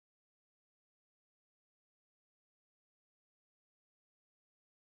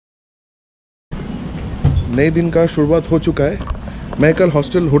नए दिन का शुरुआत हो चुका है। मैं कल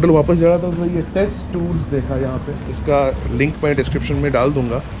होटल वापस जा रहा था तो ये टेस्ट टूर्स देखा यहाँ पे, इसका लिंक मैं डिस्क्रिप्शन में डाल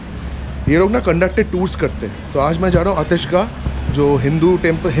दूँगा। ये लोग ना कंडक्टेड टूर्स करते हैं। तो आज मैं जा रहा हूँ आतिशगाह, जो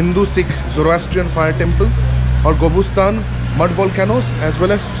हिंदू सिख ज़ोरोएस्ट्रियन फायर टेम्पल, और गोबुस्तान mud volcanoes as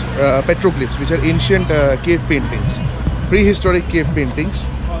well as petroglyphs which are ancient cave paintings, pre historic cave paintings.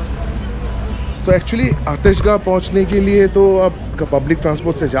 तो एक्चुअली आतिशगाह पहुंचने के लिए तो आप पब्लिक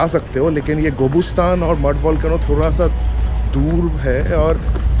ट्रांसपोर्ट से जा सकते हो, लेकिन ये गोबुस्तान और मड वोल्केनो थोड़ा सा दूर है और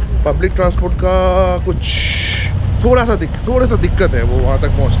पब्लिक ट्रांसपोर्ट का थोड़ा सा दिक्कत है वो वहाँ तक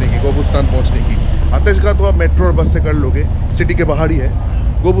पहुँचने की, गोबुस्तान पहुँचने की। आतिशगाह तो आप मेट्रो और बस से कर लोगे, सिटी के बाहर ही है।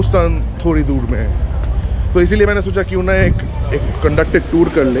 गोबुस्तान थोड़ी दूर में है, तो इसीलिए मैंने सोचा क्यों ना एक कंडक्टेड टूर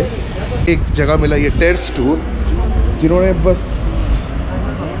कर ले। एक जगह मिला ये टेर्स टूर, जिन्होंने बस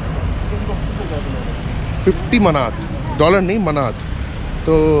 50 मनात, डॉलर नहीं मनात,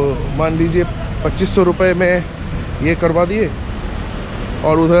 तो मान लीजिए 2500 रुपये में ये करवा दिए।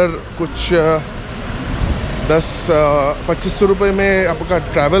 और उधर कुछ 2500 रुपये में आपका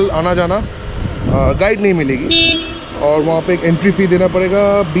ट्रैवल आना जाना, गाइड नहीं मिलेगी, और वहाँ पे एक एंट्री फ़ी देना पड़ेगा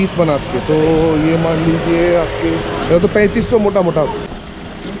 20 मनात के। तो ये मान लीजिए आपके तो 3500 मोटा मोटा।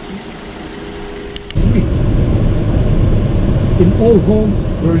 In all homes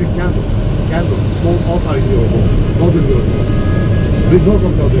burning candles, small altar in your home, not in your home. Resort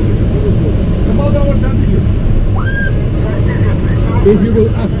of come out our temperature. If you will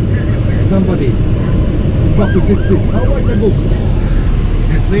ask somebody, Baku 66, how much the books?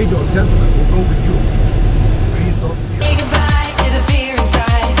 This lady or gentleman will go with you. Please don't. Say goodbye to the fear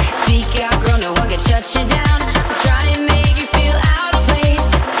inside. Speak out, girl, no one can shut you down. Try and make you feel out of place.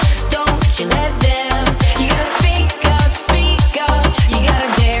 Don't you let them. You gotta speak up, you gotta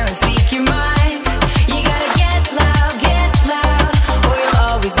dare and speak your mind. You gotta get loud, or you'll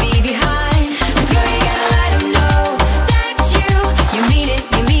always be behind. Let's go, you gotta let them know that you mean it.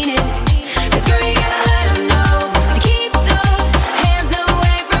 Let's go, you gotta let them know to keep those hands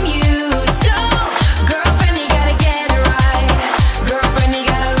away from you. So, girlfriend, you gotta get it right. Girlfriend, you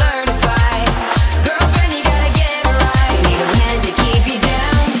gotta learn to fight. Girlfriend, you gotta get it right. You need a man to keep you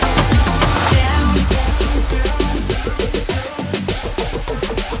down.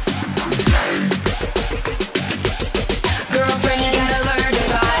 Girlfriend, you gotta learn to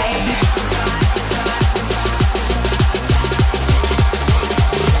fight.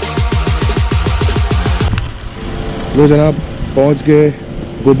 लो जनाब, पहुंच गए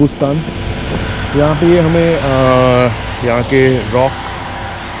गोबुस्तान। यहाँ पे ये हमें यहाँ के rock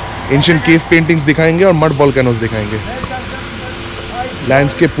ancient cave paintings दिखाएंगे और मड वोल्केनोस दिखाएंगे।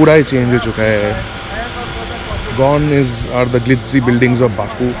 लैंडस्केप पूरा ही चेंज हो चुका है। Gone are the ग्लिट्जी buildings of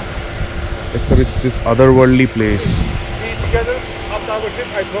Baku. It's this otherworldly place.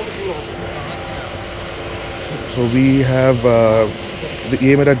 So we have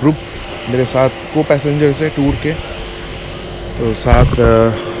ये मेरा ग्रुप, मेरे साथ को पैसेंजर्स है टूर के। तो साथ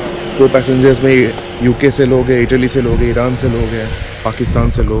को पैसेंजर्स में यूके से लोग हैं, इटली से लोग हैं, ईरान से लोग हैं, पाकिस्तान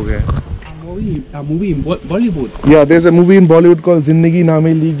से लोग हैं। A movie in Bollywood. Yeah, there's a movie in Bollywood called Zindagi Na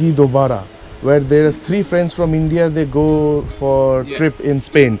Milegi Dobara, where there's 3 friends from India. They go for trip in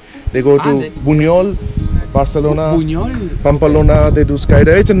Spain. They go to Buñol, Barcelona, Pamplona. They do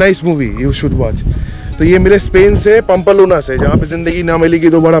skydiving. It's a nice movie. You should watch. तो ये मिले Spain से, पम्पलोना से, जहाँ पे जिंदगी ना मिलेगी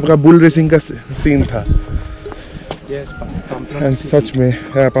दोबारा आपका बुल रेसिंग का सीन था। सच में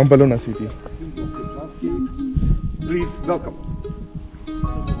पम्पलोना city. Please welcome.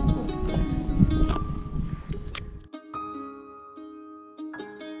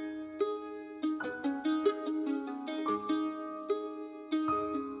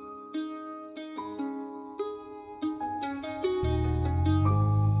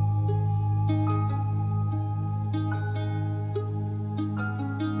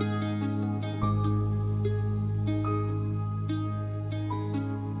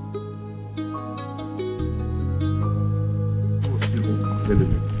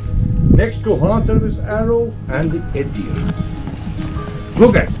 Next to Hunter is Arrow and the Edir.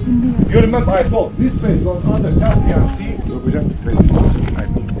 Look guys, you remember I told this place goes under Caspian Sea. Represent 20,000, I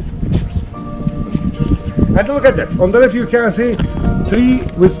think these pictures. And look at that, on the left you can see tree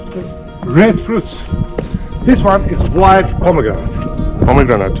with red fruits. This one is wild pomegranate.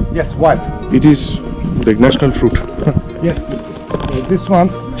 Pomegranate. Yes, wild. It is the national fruit. Yes. This one,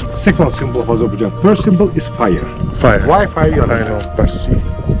 second symbol of Azerbaijan. First symbol is fire. Fire. Why fire? You I know. Percy.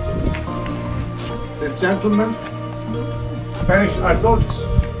 This gentleman, Spanish archaeologists,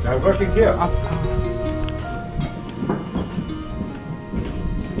 they are working here.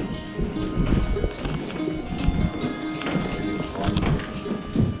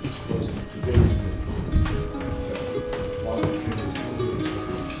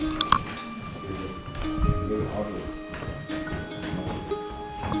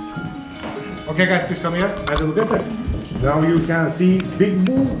 Okay, guys, please come here and look at it. Now you can see big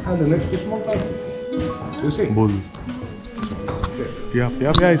bull and the next to small donkey. You see? Bull. Yeah,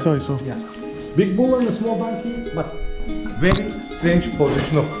 I saw. Yeah. Big bull and a small donkey, but very strange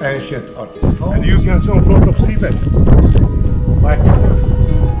position of ancient artists. And you can see on floor of seabed, like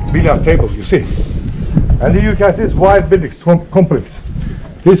billiard tables, you see. And here you can see this wide buildings, complex.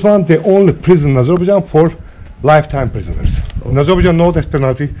 This one, the only prison in Azerbaijan for lifetime prisoners. In Azerbaijan, no death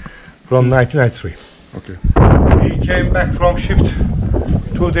penalty from 1993. Okay. He came back from shift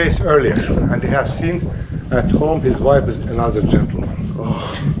 2 days earlier, and they have seen at home his wife is another gentleman. Oh.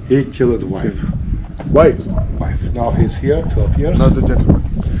 He killed wife. Wife. Now he's here, 12 years. Not the gentleman.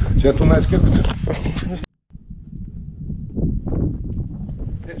 Gentleman is killed.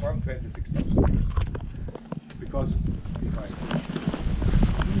 This one, 26,000 years. Because behind.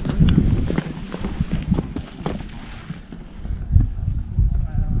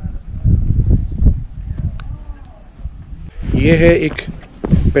 ये है एक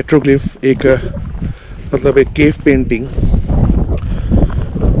petroglyph, एक मतलब एक cave painting,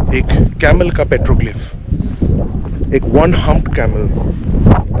 एक camel का petroglyph, एक one humped camel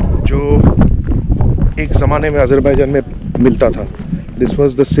जो एक ज़माने में अज़रबैजान में मिलता था. This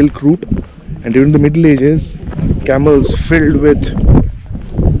was the silk route and during the middle ages camels filled with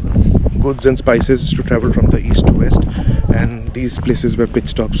goods and spices to travel from the east to west, and these places were pit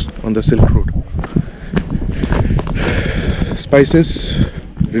stops on the Silk Road. Spices,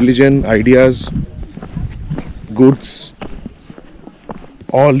 religion, ideas, goods,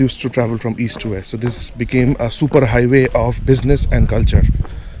 all used to travel from east to west. So this became a super highway of business and culture.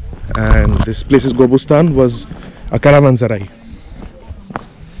 And this place is Gobustan, was a caravanserai.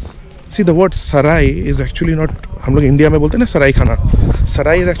 See, the word sarai is actually not, हम लोग India में बोलते हैं ना सराय खाना.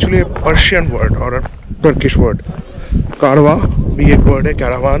 Sarai is actually a Persian word or a Turkish word. कारवा भी एक वर्ड है,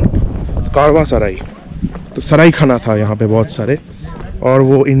 कैरावान, कारवा सराय. तो सराय खाना था यहाँ पे बहुत सारे, और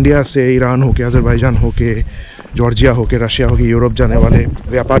वो इंडिया से, ईरान होके, अज़रबैजान होके, जॉर्जिया होके, रशिया होके, यूरोप जाने वाले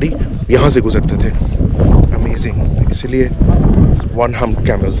व्यापारी यहाँ से गुजरते थे. अमेजिंग. इसलिए one humped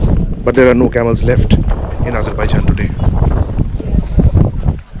camel, but there are no camels left in Azerbaijan today.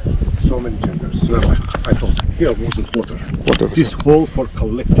 So many genders. I thought here wasn't water. This hole for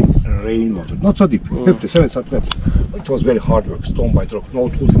collecting rainwater. Not so deep, 57 centimeters. It was very hard work, stone by rock, no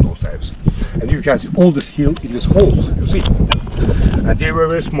tools in those times. And you can see all this hill in these holes, you see. And they were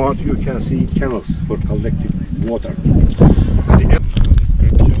very smart. You can see canals for collecting water. And the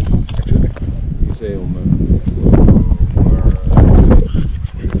description, actually, museum.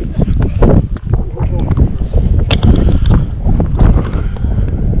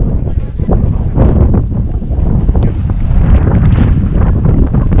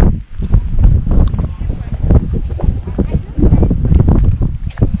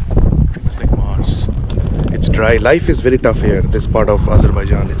 Dry. Life is very tough here, this part of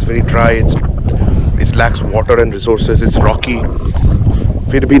Azerbaijan. It's very dry, it lacks water and resources, it's rocky.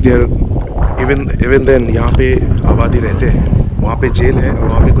 फिर भी there, even then यहाँ पे आबादी रहते हैं. वहाँ पे jail है और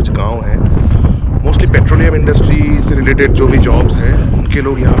वहाँ पे कुछ गांव हैं. मोस्टली पेट्रोलियम इंडस्ट्री से रिलेटेड जो भी जॉब्स हैं उनके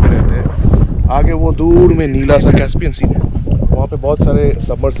लोग यहाँ पे रहते हैं. आगे वो दूर में नीला सा कैस्पियन सी है, वहाँ पे बहुत सारे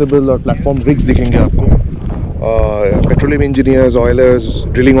सबमर्सिबल और प्लेटफॉर्म रिग्स दिखेंगे आपको. Petroleum engineers, Euler's,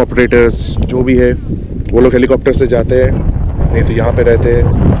 drilling operators जो भी है वो लोग हेलीकॉप्टर से जाते हैं, नहीं तो यहाँ पे रहते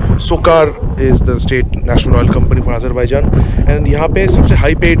हैं. Sokar is the state national oil company for Azerbaijan, and यहाँ पे सबसे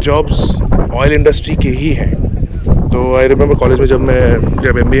high paid jobs oil industry के ही हैं. तो आई रिमेंबर कॉलेज में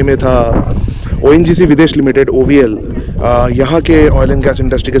जब MBA में था, ONGC विदेश लिमिटेड, OVL, यहाँ के ऑयल एंड गैस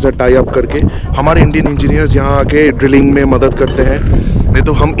इंडस्ट्री के साथ टाई अप करके हमारे इंडियन इंजीनियर्स यहाँ आके ड्रिलिंग में मदद करते हैं. नहीं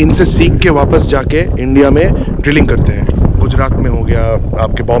तो हम इनसे सीख के वापस जाके इंडिया में ड्रिलिंग करते हैं. गुजरात में हो गया,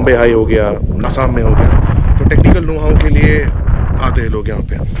 आपके बॉम्बे हाई हो गया, असम में हो गया. तो टेक्निकल नो-हाउ के लिए आते हैं लोग यहाँ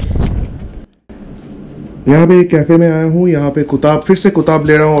पे. यहाँ पे कैफ़े में आया हूँ. यहाँ पे फिर से कुताब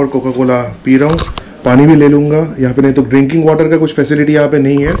ले रहा हूँ और कोका कोला पी रहा हूँ. पानी भी ले लूँगा यहाँ पे, नहीं तो ड्रिंकिंग वाटर का कुछ फैसिलिटी यहाँ पे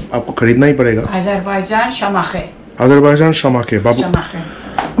नहीं है, आपको खरीदना ही पड़ेगा. Azerbaijan शमाखे Babu.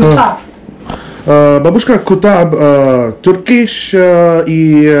 Babushka, kutab Turkish i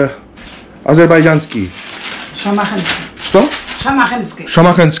azerbaijánský. Что?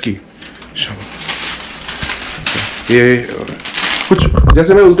 Шамаханский. ये कुछ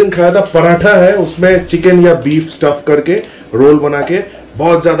जैसे मैं उस दिन खाया था, पराठा है, उसमें चिकन या बीफ स्टफ करके रोल बना के,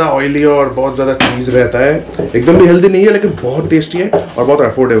 बहुत ज़्यादा ऑयली और बहुत ज़्यादा चीज़ रहता है. एकदम भी हेल्दी नहीं है लेकिन बहुत टेस्टी है और बहुत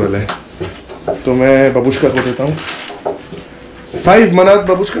अफोर्डेबल है. तो मैं बबुश्का को देता हूँ 5 मनात.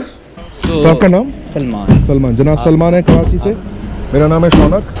 बबुश्का, तो आपका नाम? सलमान. जनाब सलमान है कराची से. मेरा नाम है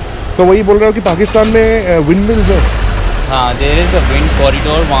शौनक. तो वही बोल रहा हूँ कि पाकिस्तान में विंड मिल्स है हाँ, there is a wind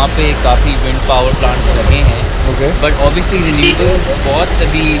corridor, वहाँ पे काफ़ी विंड पावर प्लांट्स लगे हैं, ओके बट ऑब्वियसली रिन्यूएबल बहुत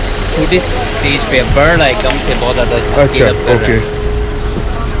अभी छोटे स्टेज पे है, बढ़ रहा है, कम से बहुत ज़्यादा अच्छा scale up कर रहा ओके।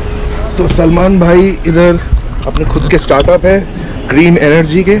 है। तो सलमान भाई इधर अपने खुद के स्टार्टअप है ग्रीन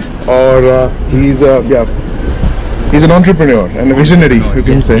एनर्जी के, और he is an entrepreneur and visionary you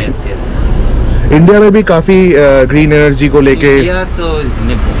can say. India में भी काफ़ी ग्रीन एनर्जी को लेके इंडिया तो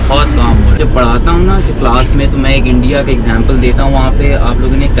इसमें बहुत काम हो रहा है। जब पढ़ाता हूँ ना जो क्लास में, तो मैं एक इंडिया का एग्जांपल देता हूँ। वहाँ पे आप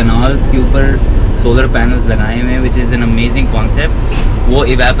लोगों ने कनाल्स के ऊपर सोलर पैनल्स लगाए हुए हैं, which is an amazing concept. वो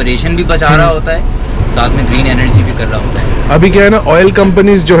इवेपोरेशन भी बचा रहा होता है, साथ में ग्रीन एनर्जी भी कर रहा होता है। अभी क्या है ना, ऑयल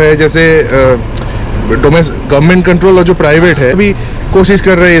कंपनीज जो है जैसे गवर्नमेंट कंट्रोल और जो प्राइवेट है, अभी कोशिश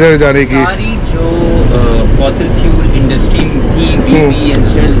कर रहे हैं इधर जाने की। सारी जो फॉसिल फ्यूल इंडस्ट्री थी, BP and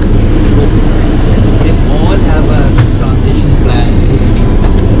shell, they all have a transition plan to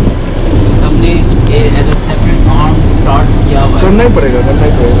renewables। सबने as a separate arm start किया हुआ है। करना ही पड़ेगा, करना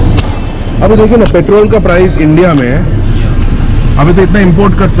ही पड़ेगा। अभी देखिए ना, पेट्रोल का प्राइस इंडिया में है, अभी तो इतना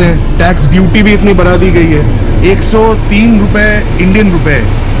इंपोर्ट करते हैं, टैक्स ड्यूटी भी इतनी बढ़ा दी गई है, 103 रुपए इंडियन रुपए।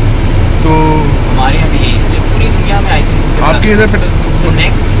 तो हमारे यहाँ भी यही, पूरी दुनिया में आई थिंक आपके इधर पे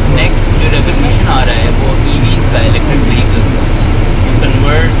नेक्स्ट जो रेवोल्यूशन आ रहा है वो EVs का, इलेक्ट्रिक व्हीकल्स का। यू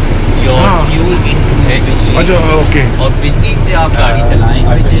कन्वर्ट योर हाँ। फ्यूल इनटू इलेक्ट्रिसिटी, अच्छा ओके, और बिजली से आप गाड़ी चलाएंगे,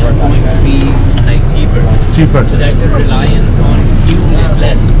 which is going to be like cheaper, cheaper. so that your reliance on fuel is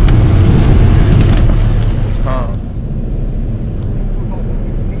less।